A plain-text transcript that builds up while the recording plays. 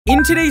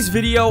In today's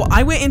video,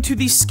 I went into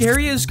the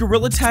scariest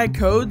GorillaTag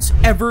codes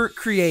ever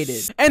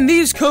created. And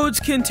these codes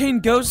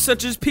contain ghosts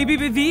such as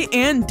PBBV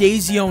and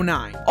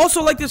Daisy09.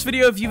 Also, like this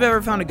video if you've ever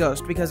found a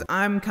ghost, because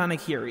I'm kinda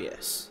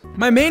curious.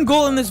 My main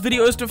goal in this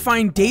video is to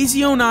find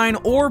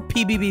Daisy09 or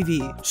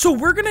PBBV. So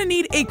we're gonna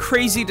need a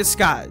crazy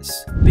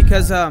disguise.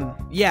 Because,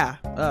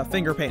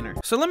 finger painter.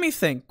 So let me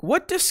think,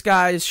 what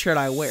disguise should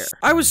I wear?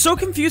 I was so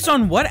confused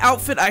on what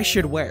outfit I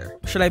should wear.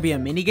 Should I be a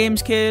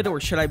minigames kid or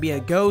should I be a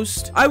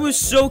ghost? I was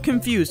so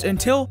confused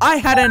until I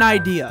had an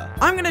idea.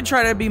 I'm gonna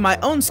try to be my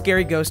own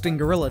scary ghost in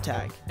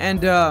GorillaTag.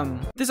 And,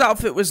 this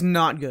outfit was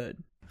not good.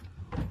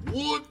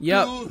 What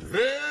Yep. the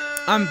hell?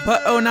 I'm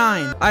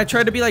Butt09. I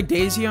tried to be like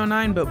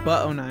Daisy09, but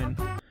Butt09.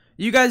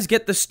 You guys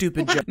get the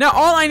stupid joke. Now,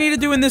 all I need to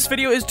do in this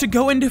video is to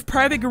go into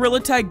private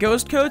GorillaTag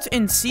ghost codes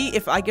and see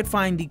if I could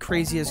find the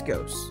craziest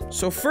ghosts.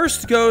 So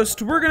first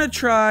ghost, we're gonna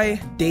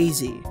try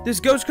Daisy. This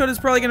ghost code is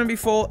probably gonna be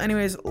full.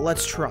 Anyways,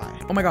 let's try.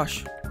 Oh my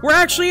gosh. We're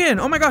actually in.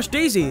 Oh my gosh,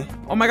 Daisy.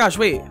 Oh my gosh,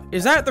 wait.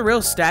 Is that the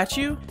real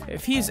statue?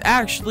 If he's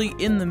actually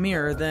in the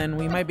mirror, then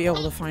we might be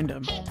able to find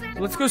him.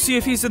 Let's go see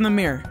if he's in the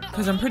mirror,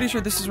 because I'm pretty sure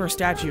this is where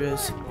statue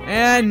is.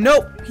 And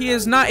nope, he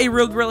is not a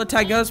real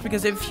GorillaTag ghost,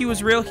 because if he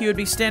was real, he would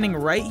be standing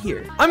right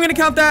here. I'm gonna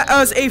count that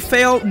as a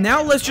fail.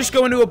 Now let's just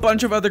go into a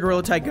bunch of other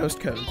GorillaTag ghost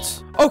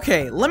codes.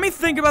 Okay, let me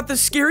think about the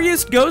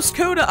scariest ghost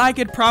code I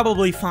could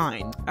probably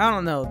find. I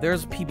don't know.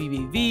 There's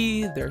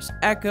PBBV, there's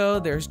Echo,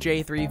 there's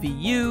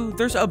J3VU,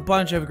 there's a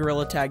bunch of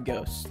GorillaTag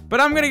ghosts.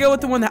 But I'm gonna go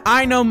with the one that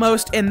I know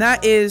most, and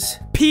that is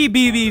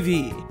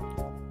PBBV.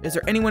 Is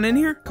there anyone in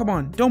here? Come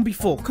on, don't be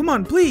full. Come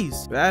on,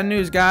 please. Bad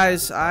news,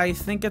 guys. I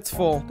think it's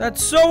full.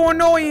 That's so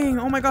annoying.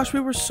 Oh my gosh,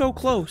 we were so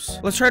close.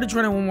 Let's try to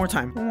join it one more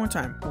time. One more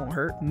time. Won't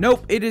hurt.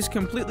 Nope, it is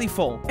completely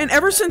full. And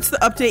ever since the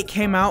update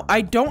came out,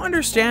 I don't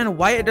understand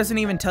why it doesn't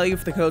even tell you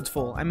if the code's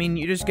full. I mean,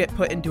 you just get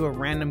put into a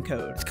random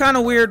code. It's kind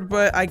of weird,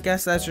 but I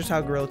guess that's just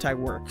how GorillaTag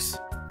works.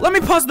 Let me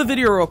pause the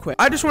video real quick.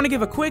 I just want to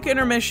give a quick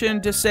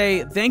intermission to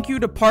say thank you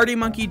to Party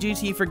Monkey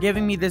GT for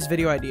giving me this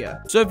video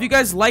idea. So if you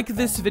guys like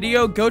this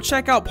video, go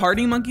check out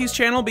Party Monkey's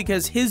channel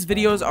because his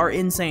videos are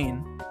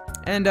insane.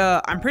 And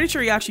I'm pretty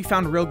sure he actually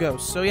found real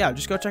ghosts. So yeah,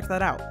 just go check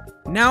that out.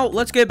 Now,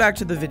 let's get back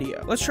to the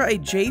video. Let's try a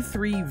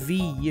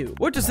J3VU.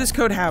 What does this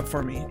code have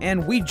for me?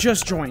 And we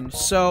just joined.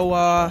 So,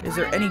 is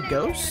there any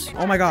ghosts?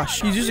 Oh my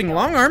gosh, he's using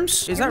long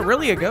arms. Is that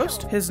really a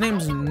ghost? His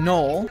name's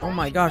Null. Oh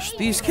my gosh,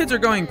 these kids are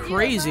going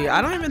crazy.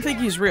 I don't even think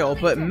he's real,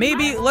 but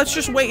maybe let's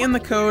just wait in the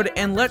code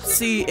and let's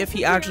see if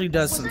he actually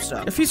does some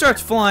stuff. If he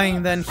starts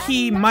flying, then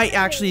he might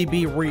actually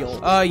be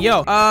real.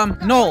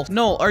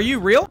 Null, are you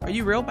real? Are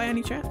you real by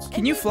any chance?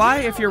 Can you fly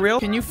if you're real?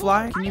 Can you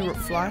fly? Can you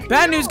fly?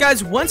 Bad news,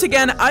 guys. Once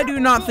again, I do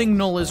not think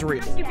Null is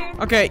real.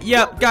 Okay,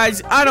 yep,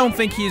 guys, I don't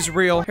think he's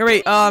real. Here,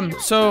 wait,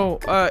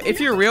 if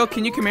you're real,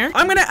 can you come here?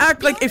 I'm gonna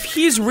act like if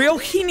he's real,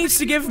 he needs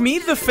to give me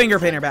the finger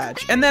painter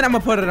badge, and then I'm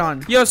gonna put it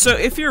on. Yo, so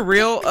if you're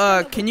real,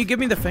 can you give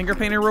me the finger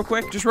painter real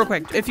quick? Just real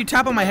quick. If you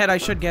tap on my head, I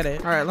should get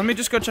it. All right, let me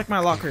just go check my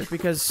locker,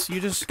 because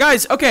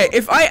guys, okay,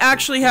 if I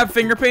actually have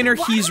finger painter,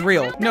 he's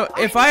real. No,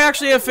 if I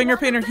actually have finger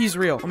painter, he's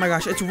real. Oh my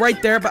gosh, it's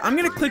right there, but I'm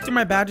gonna click through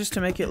my badges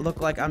to make it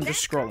look like I'm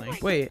just scrolling.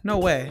 Wait, no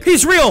way.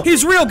 He's real!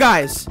 He's real,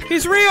 guys!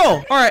 He's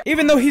real! All right,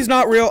 even though he's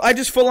not real, I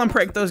just full on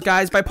pranked those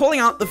guys by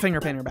pulling out the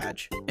finger painter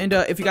badge. And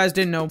if you guys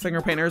didn't know,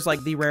 finger painter is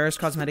like the rarest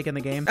cosmetic in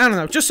the game. I don't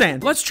know, just saying.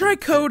 Let's try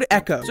code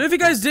Echo. So if you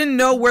guys didn't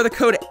know where the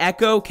code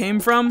Echo came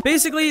from,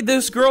 basically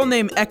this girl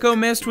named Echo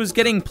Mist was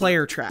getting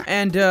player trapped.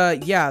 And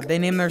yeah, they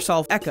named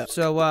themselves Echo.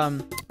 So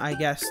I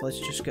guess let's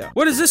just go.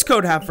 What does this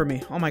code have for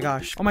me? Oh my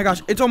gosh. Oh my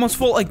gosh, it's almost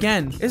full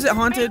again. Is it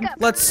haunted?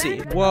 Let's see.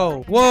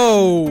 Whoa.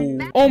 Whoa.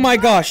 Oh my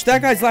gosh,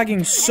 that guy's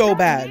lagging so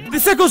bad.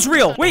 This Echo's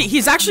real. Wait,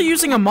 he's actually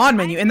using a mod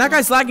menu and that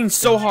guy's lagging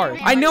so hard.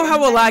 I know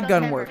how a lag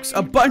gun works.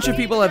 A bunch of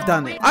people have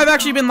done it. I've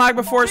actually been lagged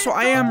before, so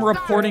I am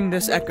reporting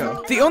this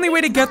Echo. The only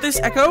way to get this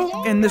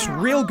Echo and this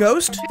real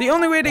ghost, the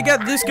only way to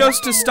get this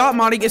ghost to stop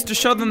modding is to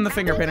show them the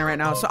finger painter right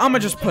now. So I'm gonna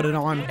just put it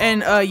on.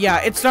 And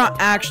yeah, it's not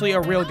actually a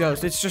real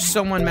ghost. It's just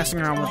someone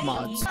messing around with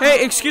mods.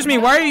 Hey, excuse me,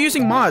 why are you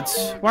using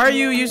mods? Why are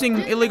you using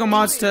illegal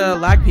mods to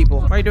lag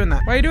people? Why are you doing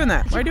that? Why are you doing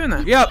that? Why are you doing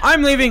that? Yep,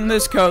 I'm leaving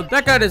this code.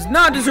 That guy does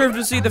not deserve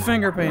to see the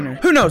finger painter.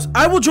 Who knows?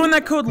 I will join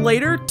that code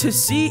later to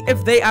see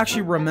if they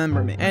actually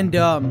remember me. And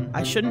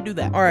I shouldn't do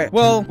that. All right,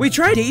 well, we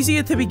tried Daisy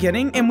at the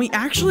beginning and we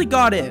actually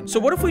got in. So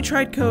what if we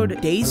tried code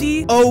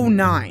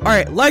Daisy09? All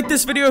right, like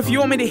this video if you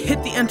want me to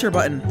hit the enter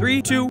button.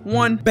 3, 2,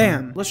 1,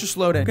 bam. Let's just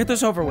load in. Get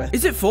this over with.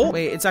 Is it full?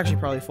 Wait, it's actually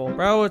probably full.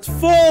 Bro, it's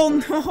full.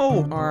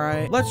 No. All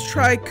right, let's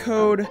try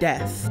code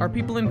death. Are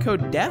people in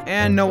code death?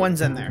 And no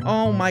one's in there.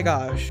 Oh my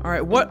gosh. All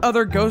right, what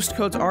other ghost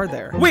codes are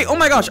there? Wait, oh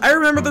my gosh, I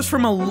remember this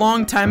from a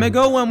long time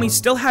ago when we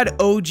still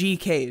had OG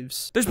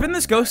caves. There's been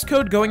this ghost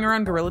code going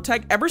around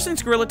GorillaTag ever since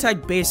since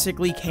GorillaTag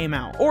basically came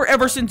out, or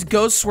ever since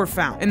ghosts were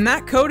found. And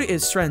that code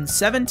is Sren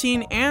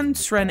 17 and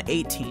Sren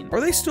 18.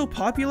 Are they still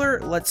popular?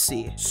 Let's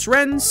see.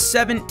 Sren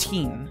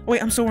 17.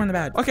 Wait, I'm still wearing the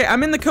badge. Okay,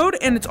 I'm in the code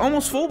and it's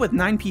almost full with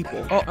 9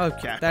 people. Oh,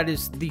 okay. That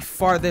is the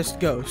farthest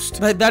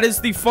ghost. That is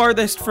the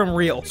farthest from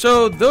real.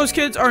 So those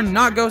kids are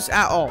not ghosts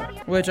at all,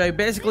 which I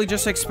basically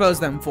just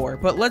exposed them for.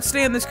 But let's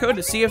stay in this code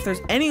to see if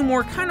there's any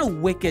more kind of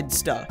wicked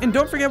stuff. And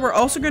don't forget, we're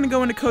also going to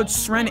go into code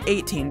Sren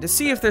 18 to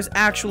see if there's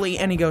actually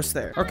any ghosts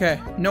there. Okay,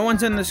 no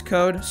one's in this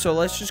code, so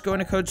let's just go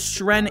into code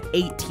Sren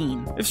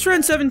 18. If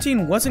Sren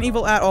 17 wasn't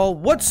evil at all,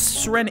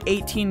 what's Sren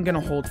 18 gonna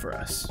hold for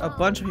us? A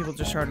bunch of people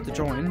just started to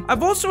join.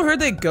 I've also heard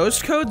that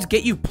ghost codes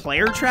get you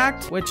player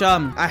tracked, which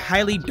I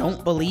highly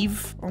don't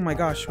believe. Oh my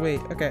gosh, wait.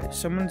 Okay,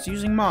 someone's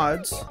using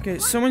mods. Okay,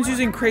 someone's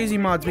using crazy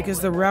mods because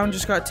the round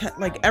just got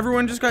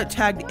everyone just got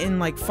tagged in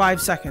like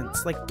 5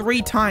 seconds, like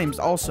 3 times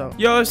also.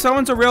 Yo, if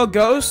someone's a real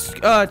ghost,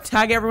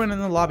 tag everyone in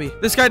the lobby.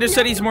 This guy just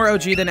said he's more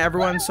OG than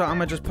everyone, so I'm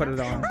gonna just put it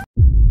on.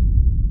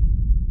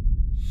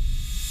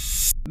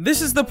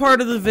 This is the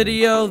part of the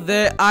video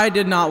that I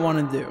did not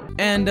want to do.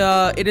 And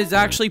it is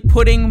actually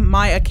putting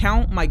my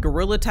account, my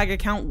GorillaTag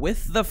account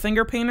with the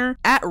finger painter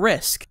at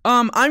risk.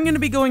 I'm going to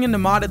be going into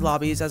modded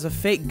lobbies as a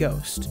fake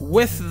ghost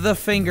with the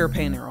finger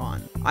painter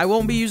on. I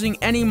won't be using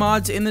any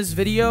mods in this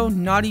video,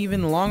 not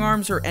even long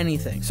arms or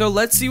anything. So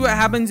let's see what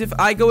happens if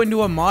I go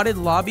into a modded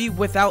lobby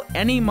without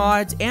any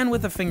mods and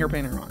with a finger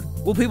painter on.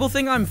 Will people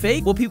think I'm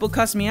fake? Will people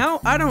cuss me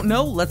out? I don't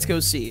know. Let's go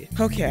see.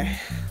 Okay.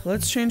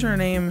 Let's change our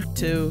name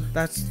to,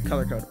 that's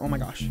color code. Oh my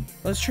gosh.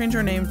 Let's change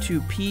our name to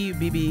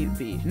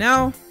PBBV.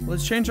 Now,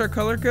 let's change our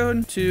color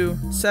code to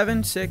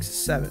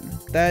 767.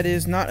 That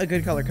is not a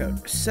good color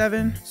code.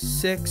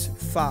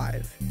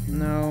 765.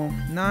 No,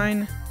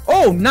 9.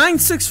 Oh,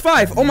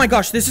 965. Oh my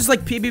gosh, this is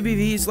like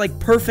PBBV's like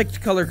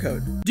perfect color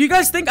code. Do you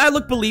guys think I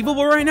look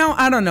believable right now?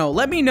 I don't know.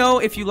 Let me know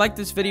if you like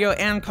this video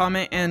and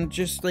comment and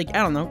just like,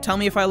 I don't know, tell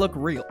me if I look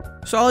real.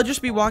 So I'll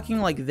just be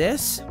walking like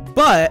this,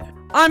 but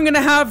I'm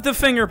gonna have the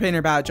finger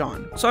painter badge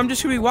on. So I'm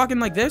just gonna be walking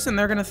like this and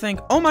they're gonna think,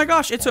 oh my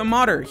gosh, it's a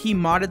modder. He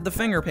modded the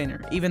finger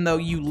painter, even though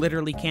you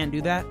literally can't do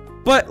that.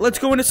 But let's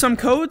go into some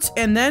codes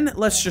and then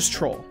let's just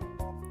troll.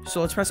 So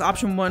let's press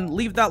option 1,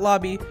 leave that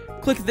lobby,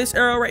 click this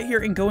arrow right here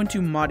and go into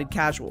modded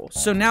casual.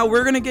 So now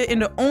we're gonna get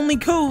into only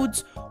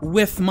codes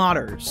with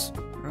modders.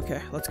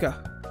 Okay, let's go.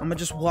 I'm gonna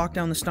just walk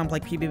down the stump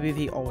like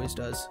PBBV always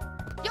does.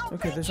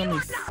 Okay, there's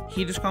only,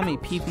 he just called me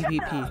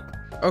PPPP.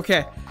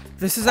 Okay,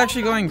 this is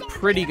actually going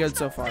pretty good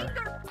so far.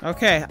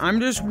 Okay,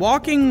 I'm just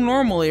walking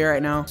normally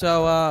right now.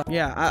 So,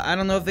 yeah, I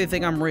don't know if they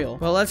think I'm real.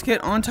 But let's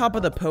get on top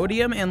of the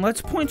podium and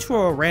let's point to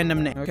a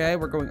random name. Okay,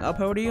 we're going up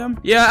podium.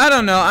 Yeah, I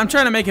don't know. I'm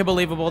trying to make it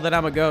believable that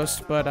I'm a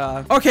ghost, but,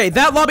 okay,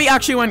 that lobby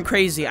actually went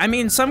crazy. I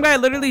mean, some guy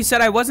literally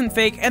said I wasn't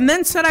fake and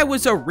then said I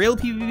was a real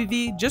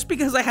PBBV just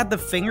because I had the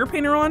finger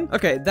painter on.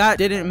 Okay, that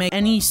didn't make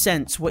any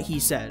sense what he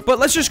said. But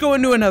let's just go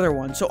into another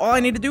one. So all I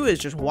need to do is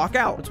just walk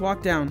out. Let's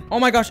walk down. Oh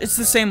my gosh, it's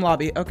the same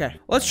lobby. Okay,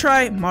 let's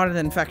try modded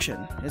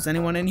infection. Is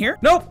anyone in here?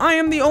 Nope. I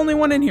am the only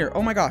one in here.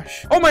 Oh my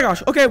gosh. Oh my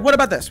gosh. Okay, what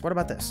about this? What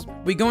about this?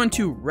 We go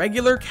into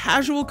regular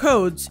casual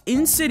codes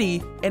in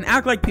city and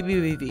act like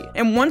PBBV.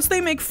 And once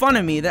they make fun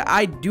of me that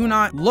I do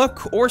not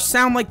look or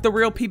sound like the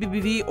real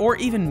PBBV or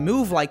even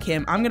move like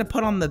him, I'm gonna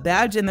put on the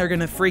badge and they're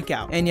gonna freak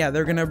out. And yeah,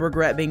 they're gonna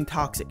regret being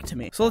toxic to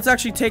me. So let's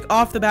actually take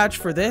off the badge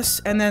for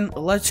this and then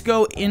let's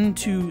go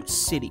into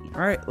city.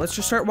 All right, let's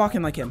just start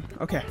walking like him.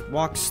 Okay,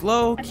 walk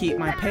slow, keep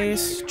my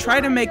pace,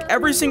 try to make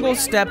every single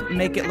step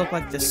make it look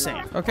like the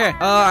same. Okay,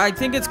 I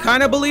think it's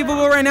kind of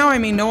believable right now. I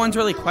mean, no one's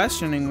really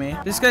questioning me.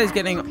 This guy's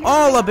getting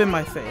all up in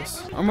my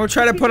face. I'm gonna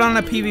try to put on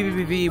a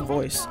PBBV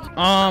voice.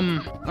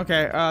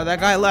 Okay, that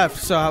guy left,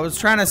 so I was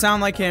trying to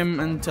sound like him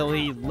until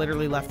he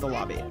literally left the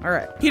lobby. All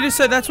right, he just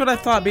said that's what I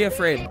thought, be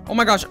afraid. Oh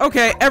my gosh,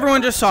 okay,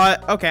 everyone just saw it.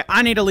 Okay,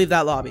 I need to leave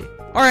that lobby.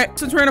 All right,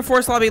 since we're in a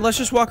forest lobby, let's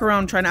just walk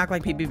around trying to act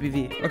like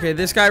PBBV. Okay,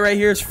 this guy right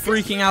here is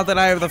freaking out that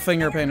I have the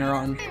finger painter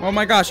on. Oh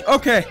my gosh.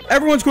 Okay,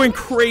 everyone's going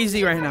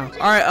crazy right now.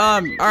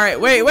 All right,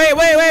 wait.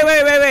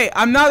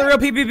 I'm not the real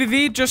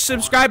PBBV. Just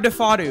subscribe to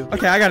Faaduu.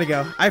 Okay, I gotta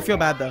go. I feel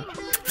bad though.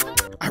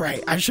 All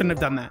right, I shouldn't have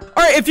done that.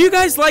 All right, if you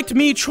guys liked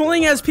me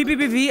trolling as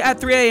PBBV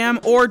at 3 a.m.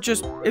 or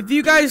just if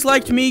you guys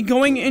liked me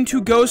going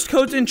into ghost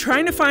codes and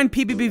trying to find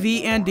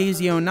PBBV and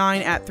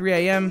Daisy09 at 3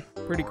 a.m.,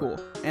 pretty cool.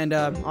 And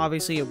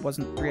obviously it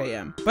wasn't 3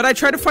 a.m. But I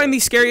tried to find the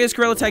scariest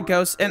GorillaTag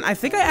ghosts, and I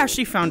think I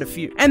actually found a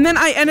few. And then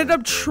I ended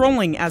up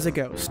trolling as a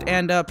ghost,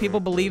 and people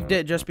believed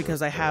it just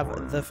because I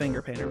have the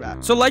finger painter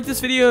back. So like this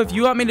video if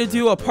you want me to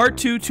do a part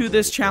 2 to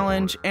this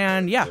challenge,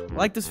 and yeah,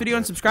 like this video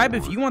and subscribe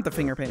if you want the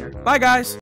finger painter. Bye guys!